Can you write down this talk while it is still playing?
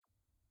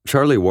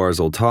Charlie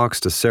Warzel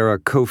talks to Sarah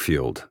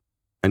Cofield,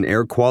 an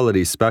air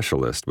quality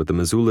specialist with the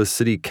Missoula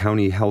City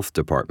County Health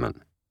Department.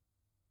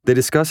 They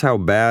discuss how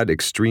bad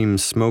extreme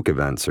smoke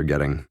events are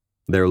getting,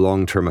 their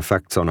long-term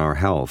effects on our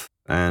health,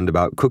 and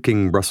about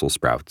cooking Brussels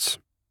sprouts.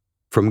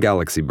 From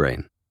Galaxy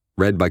Brain,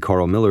 read by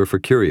Carl Miller for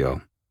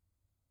Curio.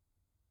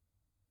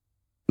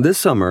 This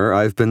summer,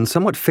 I've been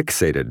somewhat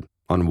fixated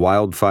on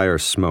wildfire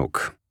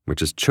smoke,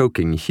 which is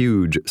choking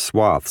huge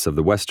swaths of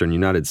the western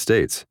United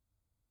States.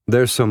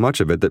 There's so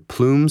much of it that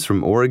plumes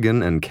from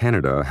Oregon and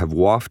Canada have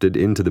wafted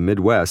into the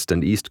Midwest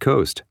and East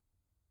Coast.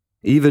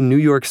 Even New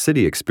York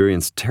City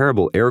experienced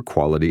terrible air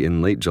quality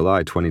in late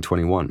July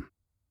 2021.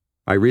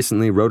 I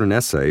recently wrote an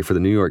essay for the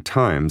New York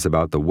Times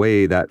about the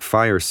way that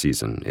fire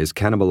season is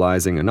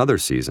cannibalizing another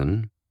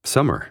season,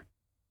 summer.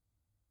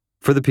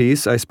 For the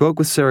piece, I spoke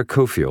with Sarah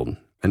Cofield,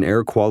 an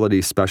air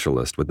quality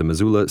specialist with the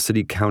Missoula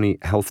City County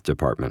Health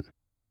Department.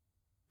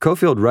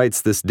 Cofield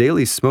writes this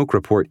daily smoke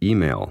report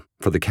email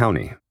for the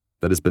county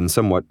that has been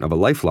somewhat of a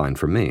lifeline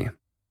for me.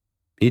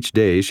 Each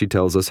day, she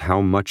tells us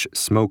how much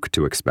smoke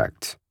to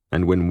expect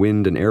and when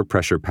wind and air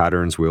pressure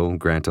patterns will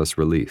grant us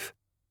relief.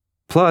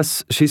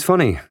 Plus, she's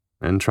funny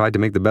and tried to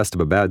make the best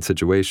of a bad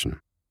situation.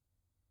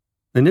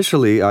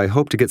 Initially, I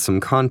hoped to get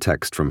some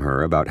context from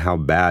her about how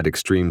bad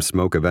extreme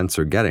smoke events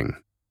are getting.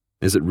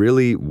 Is it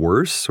really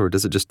worse, or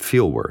does it just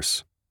feel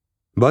worse?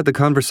 But the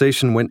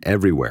conversation went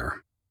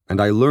everywhere, and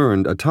I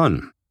learned a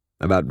ton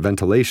about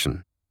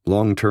ventilation,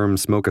 long-term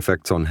smoke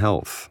effects on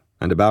health,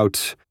 and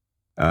about,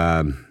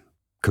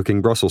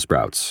 cooking Brussels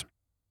sprouts.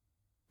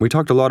 We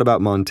talked a lot about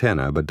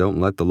Montana, but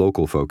don't let the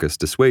local focus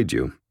dissuade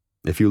you.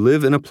 If you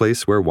live in a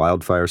place where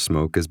wildfire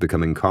smoke is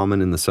becoming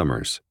common in the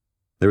summers,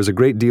 there is a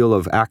great deal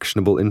of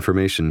actionable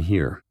information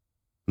here.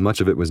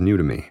 Much of it was new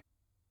to me.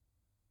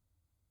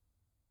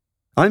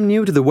 I'm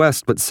new to the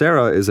West, but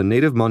Sarah is a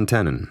native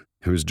Montanan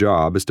whose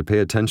job is to pay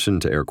attention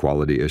to air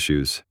quality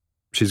issues.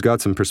 She's got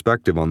some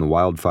perspective on the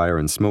wildfire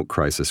and smoke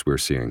crisis we're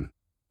seeing.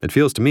 It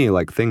feels to me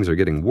like things are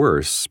getting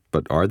worse,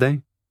 but are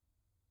they?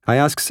 I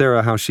asked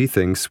Sarah how she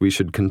thinks we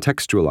should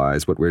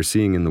contextualize what we're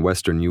seeing in the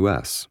western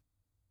U.S.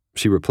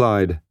 She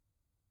replied,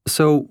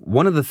 "So,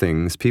 one of the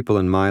things people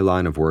in my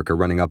line of work are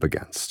running up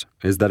against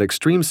is that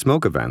extreme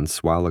smoke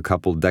events, while a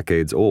couple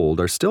decades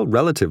old, are still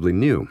relatively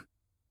new.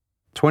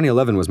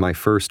 2011 was my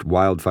first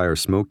wildfire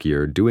smoke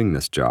year doing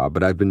this job,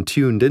 but I've been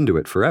tuned into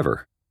it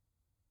forever.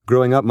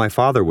 Growing up, my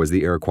father was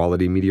the air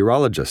quality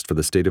meteorologist for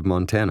the state of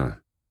Montana.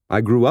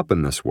 I grew up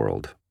in this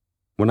world.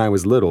 When I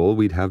was little,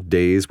 we'd have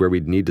days where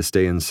we'd need to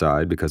stay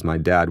inside because my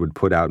dad would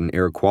put out an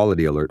air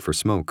quality alert for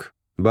smoke,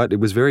 but it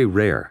was very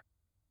rare.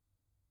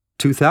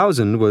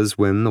 2000 was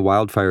when the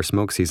wildfire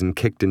smoke season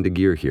kicked into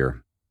gear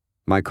here.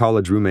 My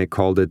college roommate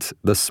called it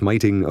the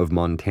smiting of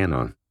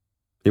Montana.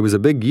 It was a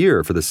big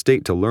year for the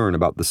state to learn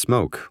about the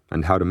smoke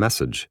and how to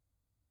message.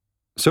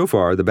 So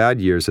far, the bad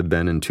years have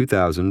been in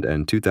 2000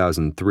 and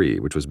 2003,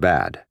 which was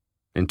bad.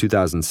 In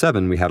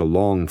 2007, we had a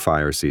long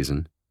fire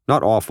season.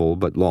 Not awful,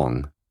 but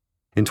long.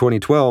 In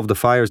 2012, the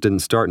fires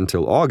didn't start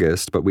until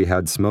August, but we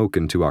had smoke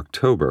into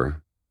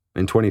October.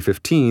 In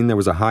 2015, there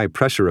was a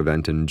high-pressure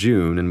event in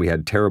June, and we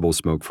had terrible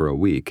smoke for a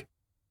week.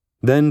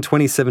 Then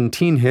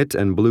 2017 hit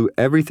and blew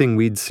everything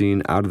we'd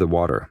seen out of the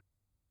water.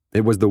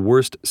 It was the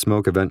worst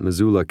smoke event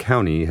Missoula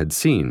County had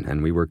seen,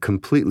 and we were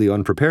completely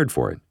unprepared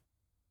for it.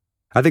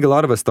 I think a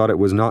lot of us thought it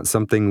was not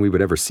something we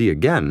would ever see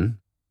again,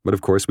 but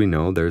of course we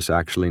know there's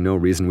actually no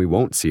reason we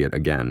won't see it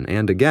again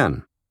and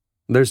again.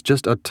 There's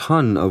just a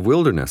ton of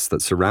wilderness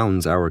that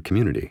surrounds our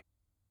community.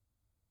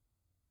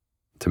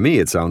 To me,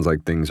 it sounds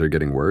like things are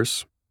getting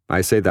worse.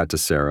 I say that to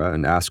Sarah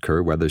and ask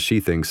her whether she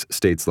thinks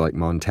states like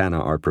Montana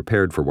are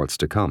prepared for what's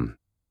to come.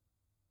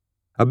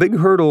 A big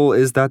hurdle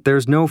is that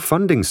there's no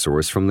funding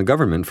source from the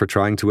government for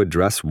trying to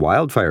address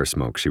wildfire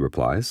smoke, she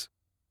replies.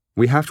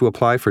 We have to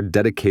apply for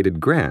dedicated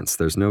grants.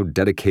 There's no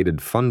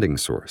dedicated funding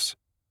source.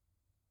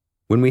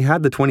 When we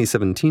had the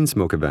 2017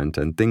 smoke event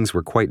and things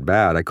were quite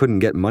bad, I couldn't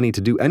get money to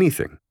do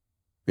anything.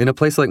 In a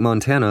place like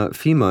Montana,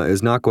 FEMA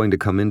is not going to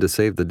come in to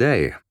save the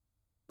day.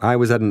 I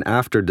was at an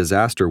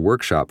after-disaster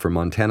workshop for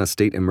Montana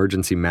State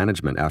Emergency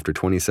Management after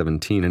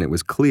 2017, and it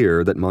was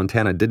clear that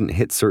Montana didn't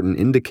hit certain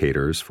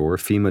indicators for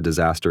FEMA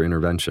disaster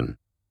intervention.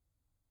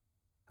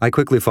 I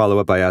quickly follow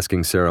up by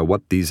asking Sarah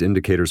what these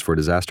indicators for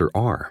disaster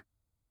are,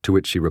 to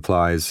which she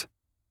replies,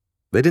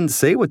 "They didn't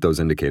say what those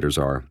indicators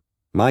are.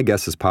 My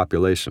guess is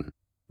population,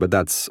 but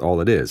that's all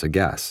it is, a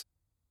guess."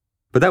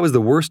 But that was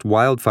the worst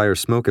wildfire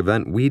smoke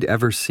event we'd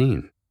ever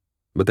seen.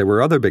 But there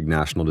were other big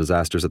national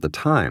disasters at the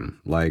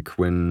time, like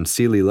when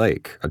Seeley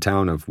Lake, a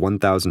town of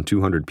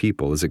 1,200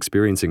 people, is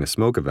experiencing a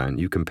smoke event.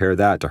 You compare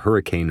that to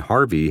Hurricane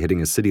Harvey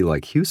hitting a city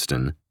like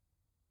Houston.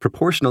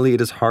 Proportionally,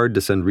 it is hard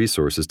to send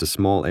resources to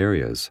small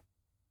areas.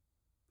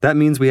 That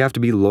means we have to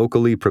be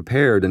locally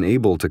prepared and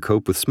able to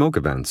cope with smoke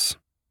events.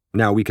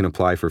 Now we can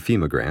apply for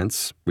FEMA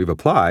grants. We've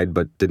applied,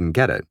 but didn't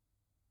get it.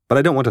 But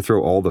I don't want to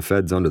throw all the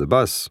feds under the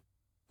bus.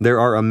 There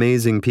are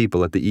amazing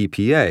people at the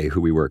EPA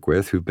who we work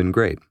with who've been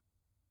great.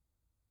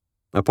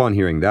 Upon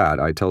hearing that,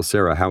 I tell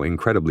Sarah how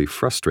incredibly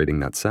frustrating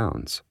that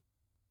sounds.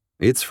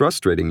 It's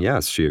frustrating,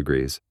 yes, she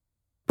agrees.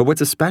 But what's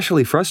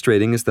especially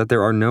frustrating is that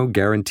there are no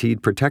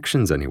guaranteed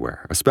protections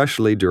anywhere,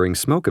 especially during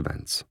smoke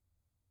events.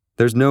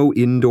 There's no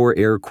indoor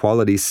air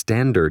quality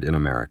standard in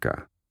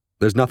America.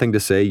 There's nothing to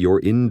say your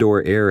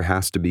indoor air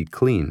has to be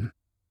clean.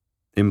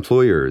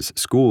 Employers,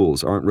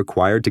 schools aren't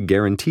required to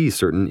guarantee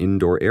certain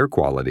indoor air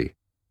quality.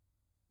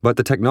 But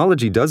the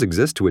technology does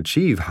exist to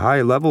achieve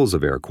high levels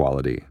of air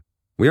quality.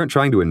 We aren't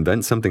trying to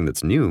invent something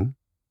that's new.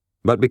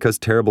 But because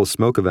terrible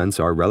smoke events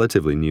are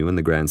relatively new in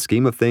the grand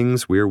scheme of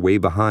things, we're way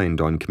behind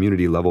on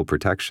community-level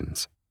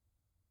protections.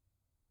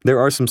 There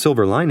are some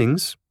silver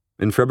linings.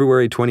 In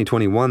February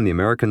 2021, the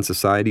American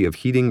Society of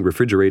Heating,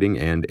 Refrigerating,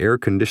 and Air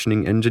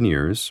Conditioning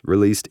Engineers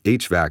released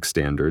HVAC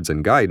standards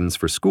and guidance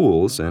for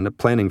schools and a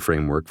planning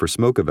framework for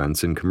smoke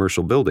events in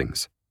commercial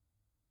buildings.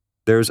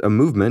 There's a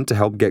movement to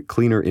help get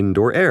cleaner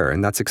indoor air,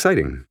 and that's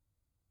exciting.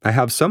 I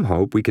have some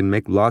hope we can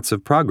make lots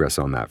of progress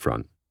on that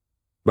front.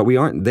 But we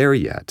aren't there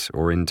yet,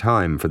 or in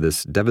time for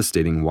this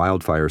devastating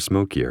wildfire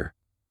smoke year.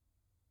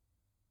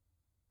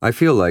 I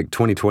feel like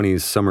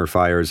 2020's summer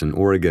fires in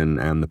Oregon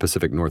and the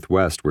Pacific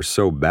Northwest were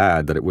so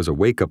bad that it was a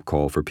wake-up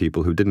call for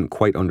people who didn't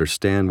quite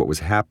understand what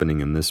was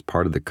happening in this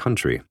part of the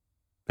country.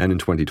 And in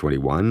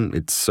 2021,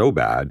 it's so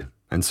bad,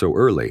 and so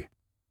early.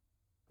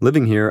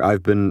 Living here,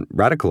 I've been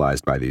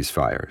radicalized by these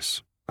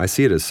fires. I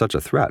see it as such a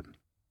threat.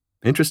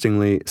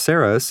 Interestingly,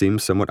 Sarah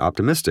seems somewhat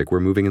optimistic we're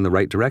moving in the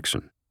right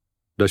direction.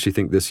 Does she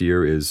think this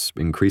year is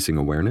increasing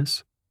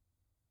awareness?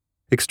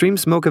 Extreme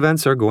smoke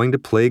events are going to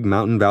plague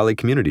Mountain Valley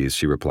communities,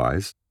 she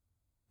replies.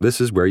 This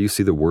is where you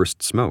see the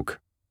worst smoke.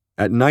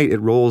 At night,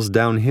 it rolls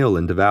downhill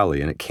into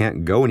valley and it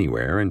can't go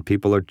anywhere, and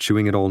people are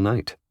chewing it all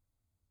night.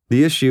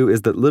 The issue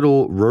is that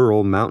little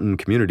rural mountain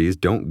communities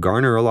don't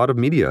garner a lot of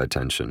media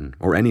attention,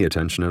 or any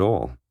attention at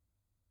all.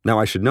 Now,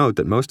 I should note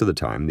that most of the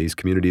time, these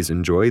communities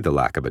enjoy the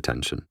lack of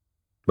attention.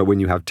 But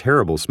when you have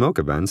terrible smoke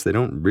events, they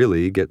don't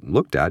really get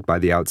looked at by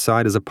the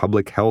outside as a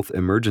public health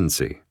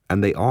emergency,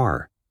 and they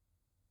are.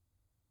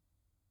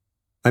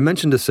 I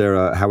mentioned to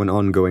Sarah how an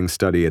ongoing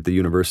study at the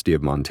University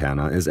of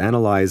Montana is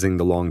analyzing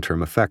the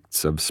long-term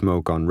effects of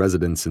smoke on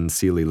residents in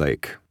Seeley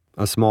Lake,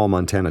 a small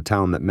Montana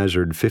town that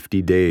measured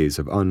 50 days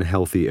of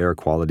unhealthy air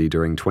quality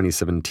during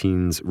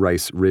 2017's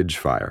Rice Ridge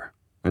fire,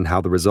 and how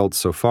the results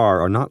so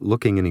far are not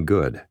looking any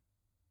good.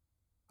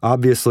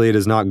 Obviously, it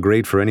is not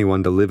great for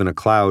anyone to live in a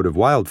cloud of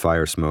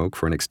wildfire smoke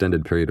for an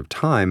extended period of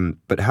time,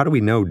 but how do we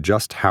know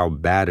just how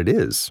bad it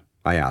is?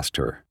 I asked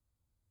her.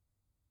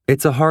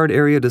 It's a hard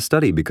area to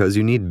study because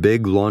you need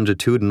big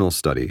longitudinal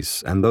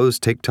studies, and those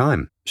take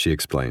time, she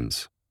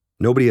explains.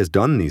 Nobody has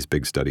done these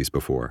big studies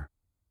before.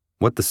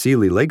 What the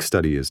Seeley Lake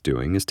study is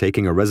doing is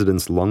taking a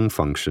resident's lung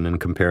function and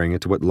comparing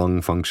it to what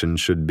lung function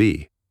should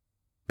be.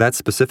 That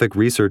specific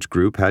research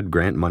group had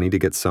grant money to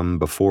get some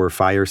before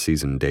fire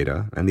season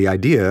data, and the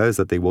idea is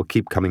that they will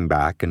keep coming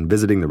back and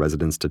visiting the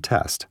residents to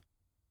test.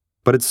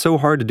 But it's so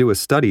hard to do a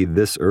study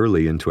this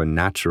early into a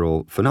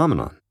natural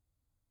phenomenon.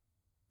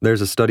 There's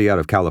a study out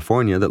of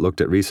California that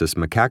looked at rhesus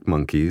macaque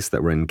monkeys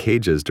that were in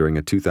cages during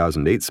a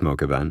 2008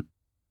 smoke event.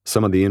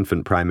 Some of the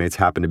infant primates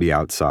happened to be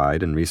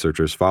outside, and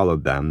researchers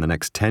followed them the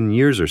next 10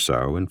 years or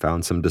so and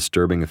found some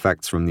disturbing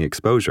effects from the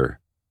exposure.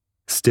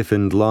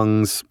 Stiffened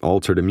lungs,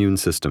 altered immune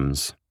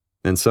systems,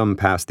 and some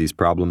passed these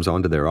problems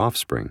on to their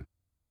offspring.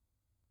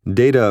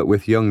 Data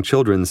with young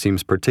children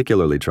seems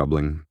particularly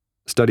troubling.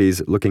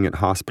 Studies looking at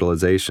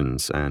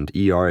hospitalizations and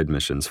ER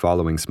admissions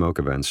following smoke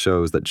events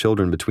shows that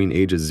children between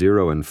ages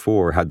 0 and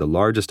 4 had the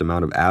largest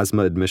amount of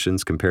asthma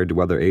admissions compared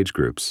to other age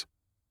groups.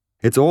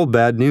 It's all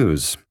bad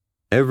news.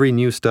 Every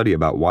new study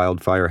about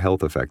wildfire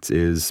health effects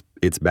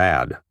it's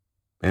bad.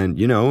 And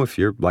if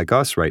you're like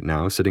us right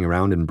now, sitting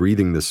around and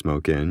breathing the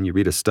smoke in, you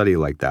read a study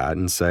like that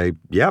and say,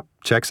 yep,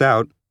 checks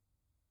out.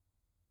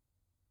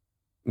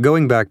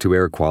 Going back to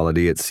air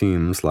quality, it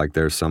seems like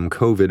there's some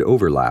COVID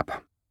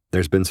overlap.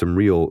 There's been some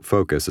real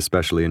focus,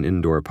 especially in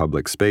indoor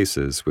public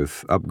spaces,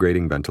 with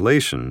upgrading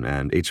ventilation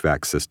and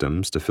HVAC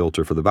systems to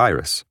filter for the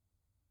virus.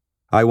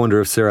 I wonder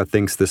if Sarah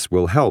thinks this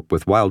will help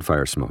with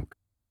wildfire smoke.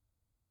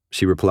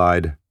 She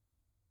replied,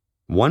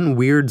 "One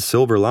weird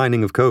silver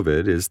lining of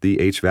COVID is the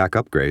HVAC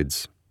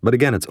upgrades, but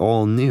again, it's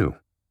all new.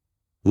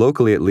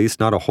 Locally, at least,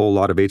 not a whole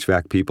lot of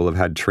HVAC people have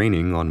had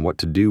training on what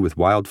to do with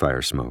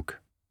wildfire smoke.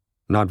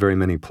 Not very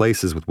many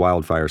places with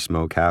wildfire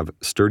smoke have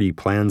sturdy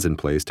plans in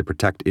place to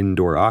protect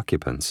indoor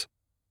occupants.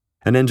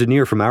 An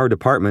engineer from our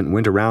department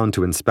went around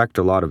to inspect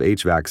a lot of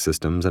HVAC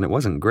systems, and it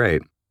wasn't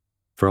great.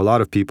 For a lot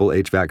of people,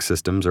 HVAC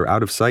systems are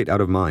out of sight,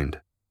 out of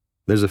mind.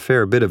 There's a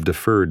fair bit of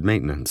deferred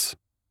maintenance,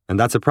 and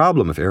that's a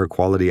problem if air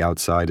quality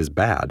outside is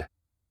bad."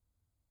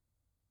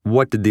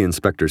 "What did the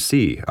inspector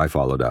see?" I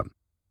followed up.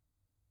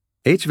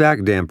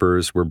 HVAC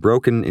dampers were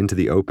broken into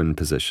the open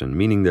position,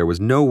 meaning there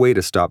was no way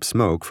to stop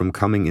smoke from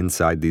coming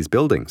inside these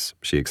buildings,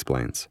 she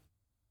explains.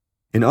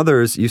 In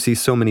others, you see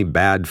so many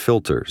bad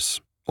filters,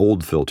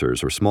 old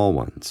filters or small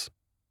ones.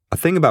 A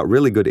thing about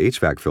really good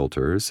HVAC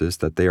filters is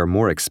that they are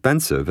more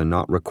expensive and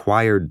not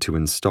required to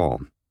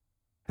install.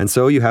 And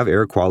so you have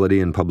air quality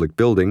in public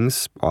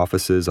buildings,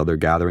 offices, other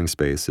gathering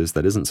spaces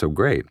that isn't so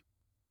great.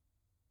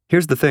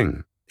 Here's the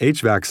thing.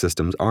 HVAC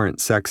systems aren't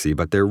sexy,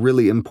 but they're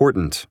really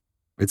important.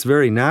 It's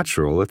very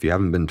natural, if you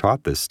haven't been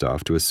taught this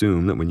stuff, to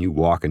assume that when you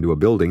walk into a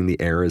building, the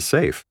air is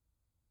safe.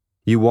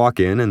 You walk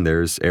in and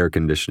there's air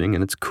conditioning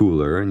and it's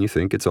cooler and you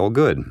think it's all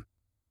good.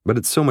 But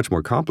it's so much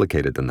more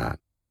complicated than that.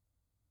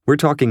 We're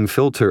talking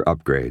filter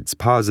upgrades,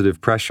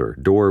 positive pressure,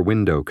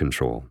 door-window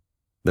control.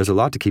 There's a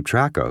lot to keep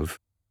track of.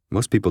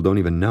 Most people don't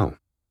even know.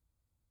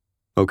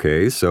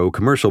 Okay, so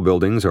commercial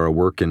buildings are a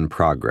work in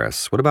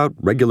progress. What about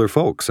regular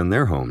folks and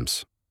their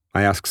homes?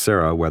 I ask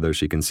Sarah whether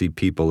she can see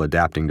people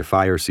adapting to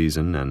fire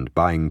season and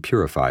buying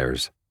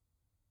purifiers.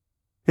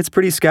 It's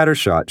pretty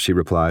scattershot, she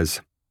replies.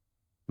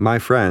 My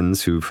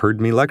friends who've heard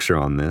me lecture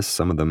on this,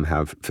 some of them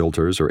have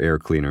filters or air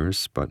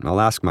cleaners, but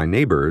I'll ask my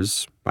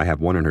neighbors. I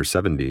have one in her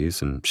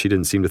 70s, and she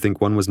didn't seem to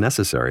think one was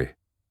necessary.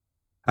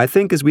 I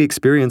think as we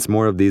experience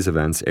more of these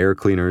events, air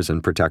cleaners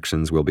and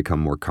protections will become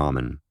more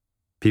common.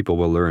 People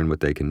will learn what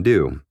they can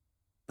do.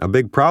 A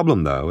big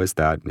problem, though, is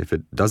that if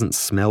it doesn't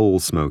smell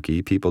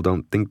smoky, people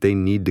don't think they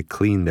need to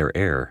clean their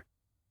air.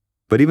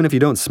 But even if you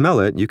don't smell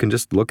it, you can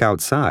just look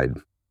outside.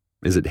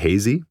 Is it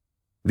hazy?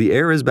 The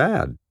air is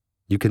bad.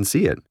 You can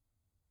see it.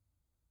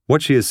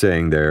 What she is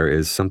saying there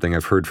is something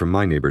I've heard from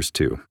my neighbors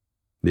too.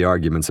 The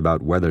arguments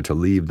about whether to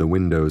leave the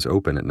windows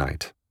open at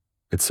night.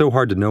 It's so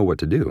hard to know what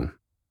to do.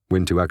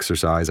 When to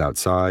exercise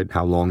outside,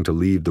 how long to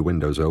leave the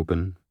windows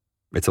open.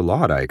 It's a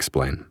lot, I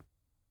explain.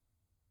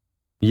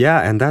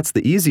 Yeah, and that's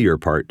the easier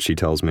part, she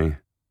tells me.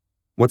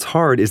 What's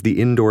hard is the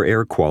indoor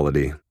air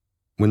quality.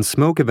 When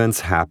smoke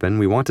events happen,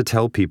 we want to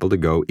tell people to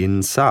go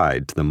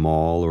inside to the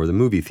mall or the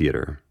movie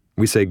theater.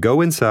 We say go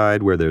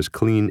inside where there's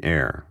clean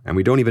air, and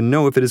we don't even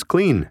know if it is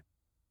clean.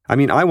 I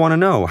mean, I want to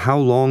know, how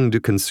long do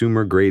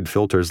consumer-grade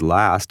filters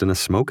last in a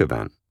smoke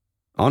event?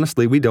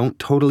 Honestly, we don't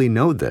totally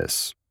know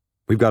this.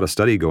 We've got a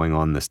study going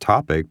on this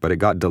topic, but it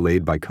got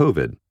delayed by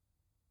COVID.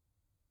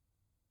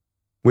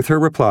 With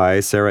her reply,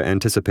 Sarah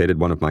anticipated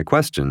one of my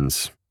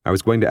questions. I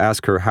was going to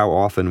ask her how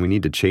often we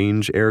need to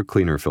change air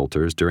cleaner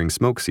filters during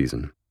smoke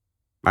season.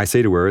 I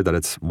say to her that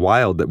it's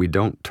wild that we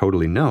don't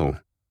totally know.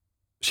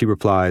 She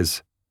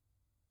replies,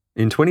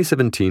 in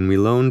 2017, we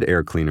loaned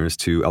air cleaners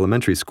to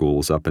elementary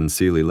schools up in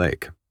Seeley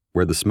Lake,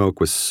 where the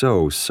smoke was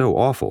so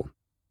awful.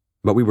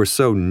 But we were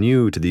so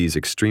new to these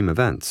extreme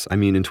events. I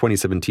mean, in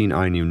 2017,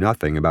 I knew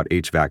nothing about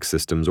HVAC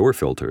systems or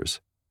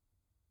filters.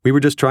 We were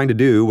just trying to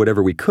do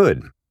whatever we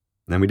could.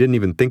 And we didn't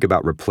even think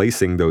about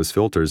replacing those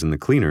filters in the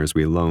cleaners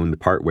we loaned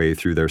partway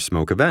through their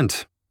smoke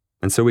event.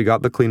 And so we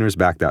got the cleaners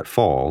back that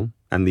fall,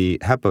 and the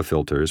HEPA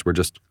filters were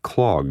just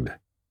clogged.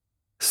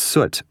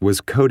 Soot was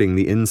coating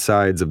the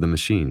insides of the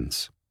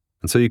machines.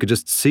 And so you could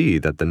just see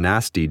that the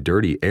nasty,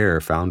 dirty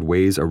air found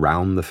ways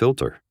around the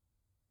filter.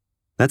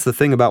 That's the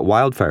thing about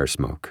wildfire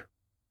smoke.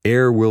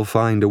 Air will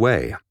find a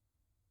way.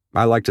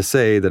 I like to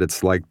say that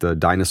it's like the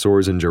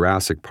dinosaurs in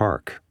Jurassic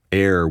Park.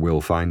 Air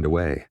will find a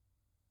way.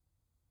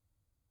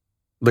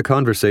 The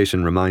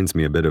conversation reminds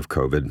me a bit of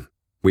COVID.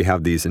 We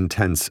have these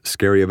intense,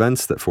 scary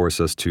events that force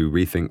us to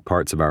rethink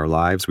parts of our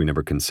lives we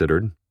never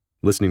considered.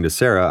 Listening to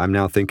Sarah, I'm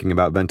now thinking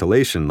about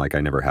ventilation like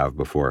I never have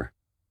before.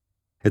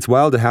 It's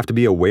wild to have to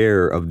be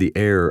aware of the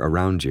air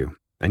around you,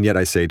 and yet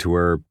I say to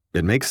her,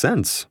 it makes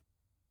sense.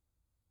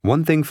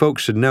 One thing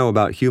folks should know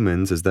about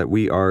humans is that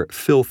we are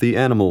filthy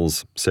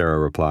animals, Sarah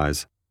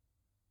replies.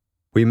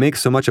 We make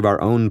so much of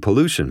our own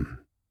pollution.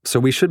 So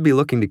we should be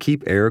looking to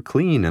keep air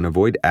clean and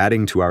avoid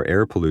adding to our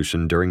air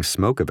pollution during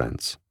smoke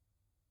events.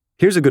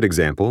 Here's a good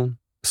example.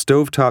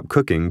 Stovetop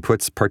cooking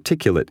puts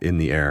particulate in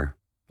the air.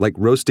 Like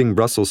roasting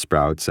Brussels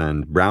sprouts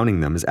and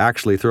browning them is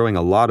actually throwing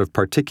a lot of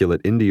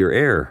particulate into your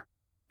air.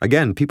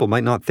 Again, people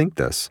might not think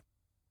this.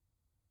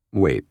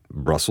 Wait,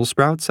 Brussels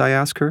sprouts? I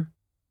ask her.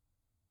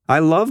 I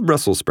love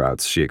Brussels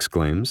sprouts, she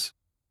exclaims.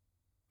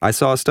 I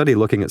saw a study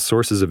looking at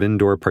sources of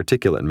indoor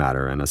particulate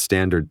matter, and a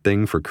standard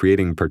thing for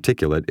creating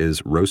particulate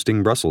is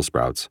roasting Brussels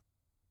sprouts.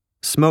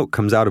 Smoke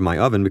comes out of my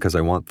oven because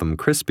I want them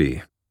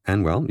crispy,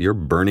 and well, you're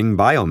burning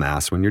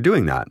biomass when you're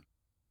doing that.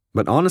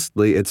 But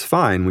honestly, it's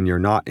fine when you're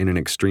not in an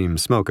extreme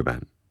smoke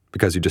event,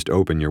 because you just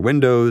open your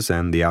windows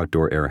and the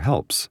outdoor air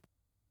helps.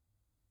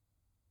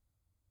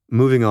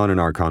 Moving on in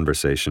our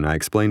conversation, I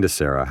explained to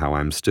Sarah how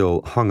I'm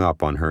still hung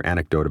up on her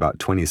anecdote about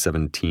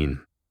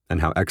 2017. And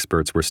how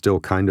experts were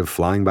still kind of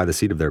flying by the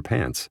seat of their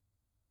pants.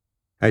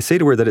 I say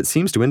to her that it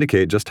seems to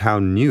indicate just how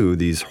new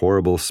these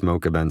horrible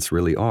smoke events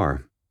really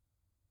are.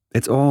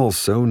 It's all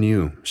so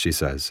new, she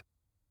says.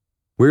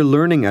 We're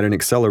learning at an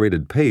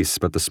accelerated pace,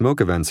 but the smoke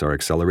events are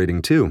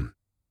accelerating too.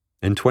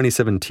 In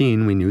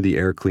 2017, we knew the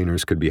air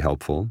cleaners could be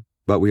helpful,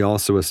 but we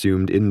also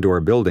assumed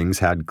indoor buildings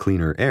had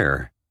cleaner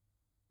air.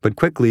 But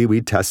quickly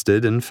we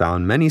tested and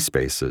found many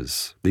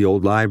spaces, the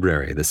old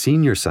library, the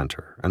senior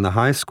center, and the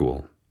high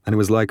school. And it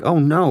was like, oh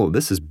no,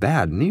 this is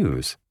bad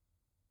news.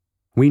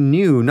 We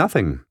knew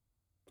nothing.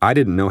 I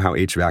didn't know how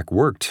HVAC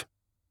worked.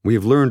 We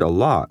have learned a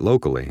lot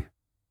locally.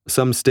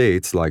 Some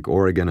states, like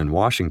Oregon and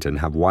Washington,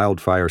 have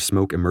wildfire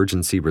smoke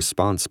emergency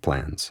response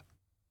plans.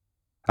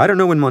 I don't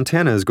know when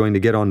Montana is going to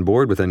get on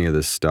board with any of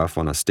this stuff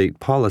on a state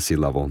policy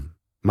level.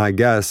 My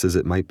guess is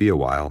it might be a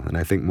while, and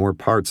I think more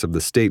parts of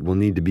the state will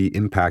need to be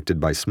impacted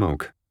by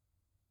smoke.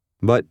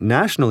 But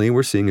nationally,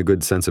 we're seeing a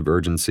good sense of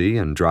urgency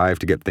and drive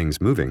to get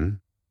things moving.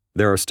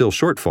 There are still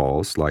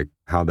shortfalls, like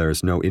how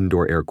there's no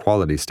indoor air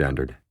quality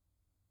standard.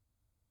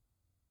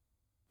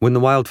 When the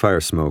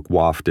wildfire smoke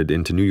wafted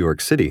into New York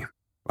City,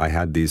 I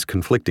had these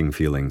conflicting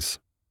feelings.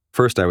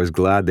 First, I was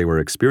glad they were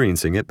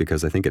experiencing it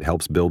because I think it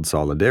helps build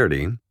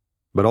solidarity.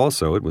 But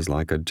also, it was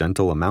like a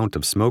gentle amount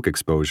of smoke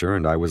exposure,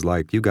 and I was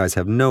like, you guys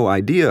have no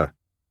idea.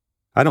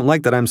 I don't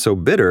like that I'm so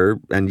bitter,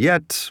 and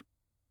yet...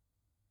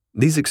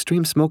 These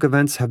extreme smoke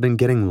events have been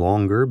getting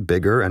longer,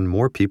 bigger, and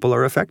more people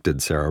are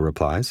affected, Sarah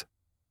replies.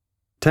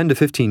 10 to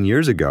 15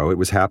 years ago, it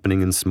was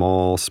happening in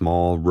small,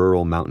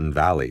 rural mountain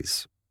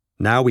valleys.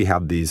 Now we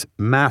have these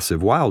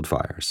massive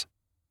wildfires.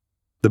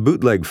 The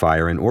bootleg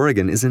fire in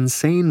Oregon is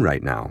insane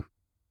right now.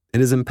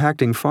 It is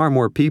impacting far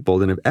more people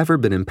than have ever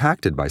been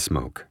impacted by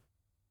smoke.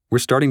 We're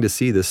starting to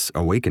see this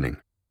awakening.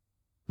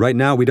 Right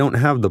now, we don't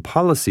have the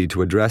policy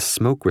to address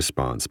smoke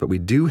response, but we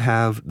do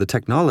have the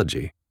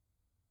technology.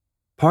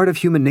 Part of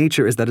human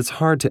nature is that it's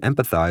hard to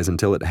empathize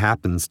until it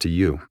happens to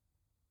you.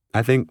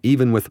 I think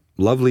even with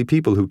lovely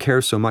people who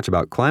care so much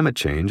about climate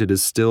change, it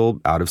is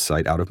still out of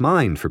sight, out of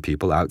mind for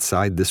people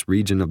outside this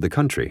region of the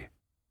country.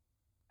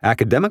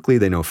 Academically,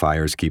 they know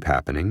fires keep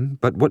happening,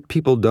 but what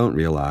people don't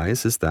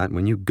realize is that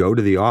when you go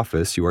to the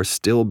office, you are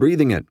still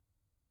breathing it.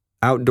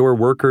 Outdoor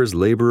workers,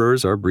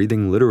 laborers are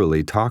breathing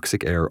literally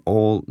toxic air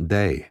all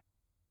day.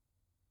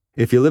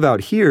 If you live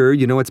out here,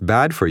 you know it's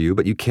bad for you,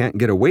 but you can't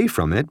get away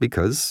from it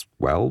because,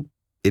 well,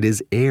 it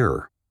is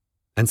air.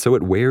 And so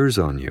it wears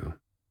on you.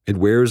 It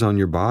wears on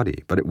your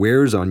body, but it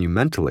wears on you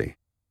mentally.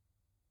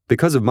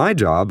 Because of my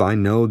job, I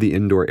know the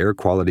indoor air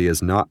quality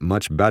is not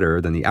much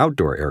better than the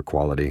outdoor air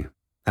quality,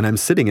 and I'm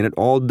sitting in it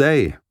all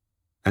day.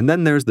 And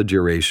then there's the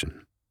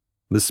duration.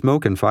 The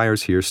smoke and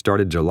fires here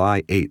started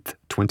July 8th,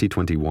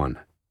 2021.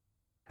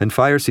 And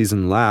fire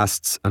season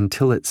lasts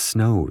until it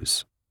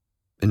snows.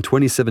 In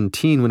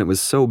 2017, when it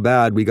was so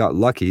bad, we got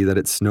lucky that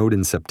it snowed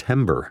in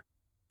September.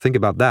 Think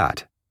about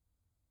that.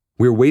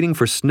 We're waiting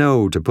for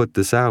snow to put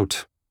this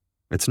out.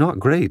 It's not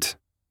great.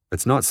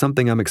 It's not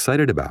something I'm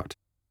excited about.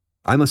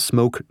 I'm a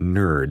smoke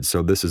nerd,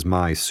 so this is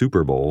my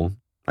Super Bowl.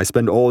 I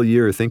spend all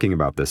year thinking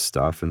about this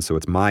stuff, and so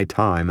it's my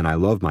time and I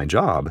love my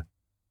job.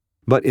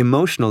 But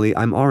emotionally,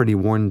 I'm already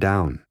worn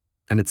down,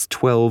 and it's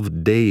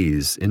 12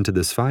 days into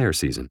this fire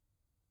season.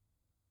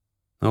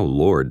 Oh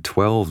Lord,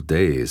 12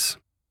 days.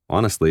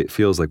 Honestly, it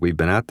feels like we've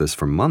been at this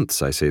for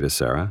months, I say to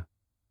Sarah,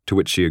 to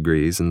which she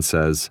agrees and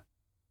says,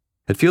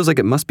 it feels like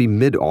it must be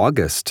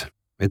mid-August.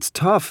 It's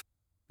tough.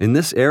 In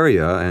this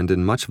area and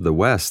in much of the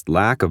West,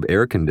 lack of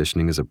air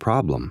conditioning is a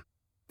problem.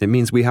 It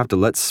means we have to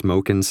let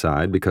smoke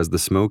inside because the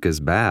smoke is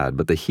bad,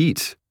 but the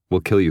heat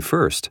will kill you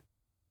first.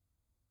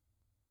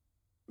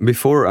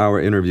 Before our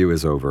interview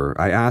is over,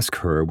 I ask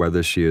her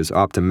whether she is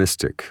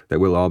optimistic that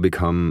we'll all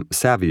become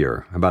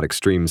savvier about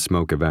extreme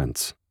smoke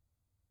events.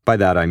 By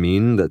that I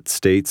mean that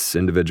states,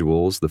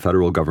 individuals, the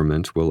federal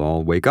government will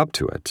all wake up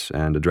to it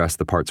and address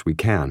the parts we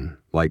can,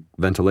 like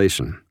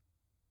ventilation.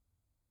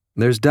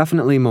 There's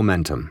definitely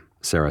momentum,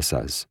 Sarah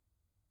says.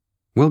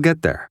 We'll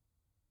get there.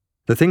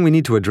 The thing we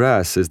need to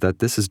address is that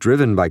this is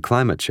driven by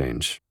climate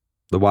change.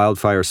 The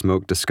wildfire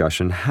smoke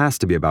discussion has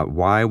to be about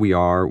why we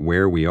are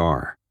where we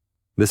are.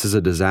 This is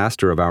a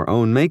disaster of our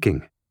own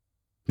making.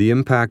 The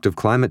impact of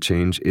climate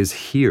change is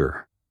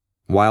here.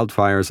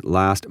 Wildfires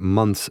last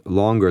months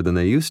longer than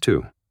they used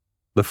to.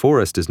 The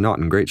forest is not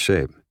in great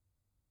shape.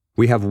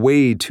 We have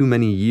way too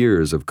many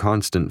years of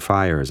constant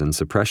fires and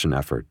suppression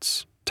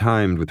efforts,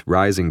 timed with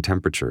rising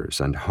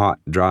temperatures and hot,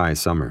 dry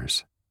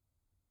summers.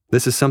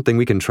 This is something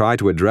we can try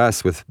to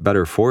address with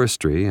better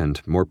forestry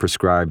and more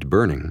prescribed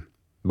burning,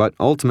 but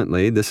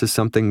ultimately this is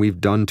something we've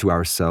done to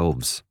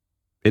ourselves.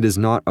 It is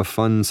not a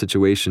fun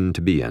situation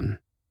to be in.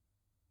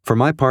 For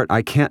my part,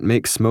 I can't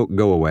make smoke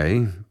go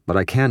away, but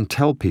I can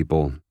tell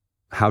people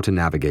how to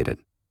navigate it.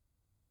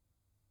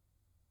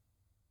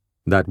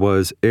 That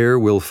was Air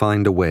Will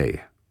Find a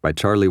Way by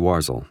Charlie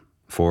Warzel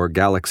for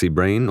Galaxy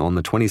Brain on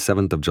the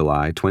 27th of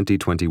July,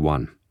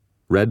 2021.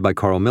 Read by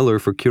Carl Miller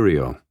for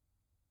Curio.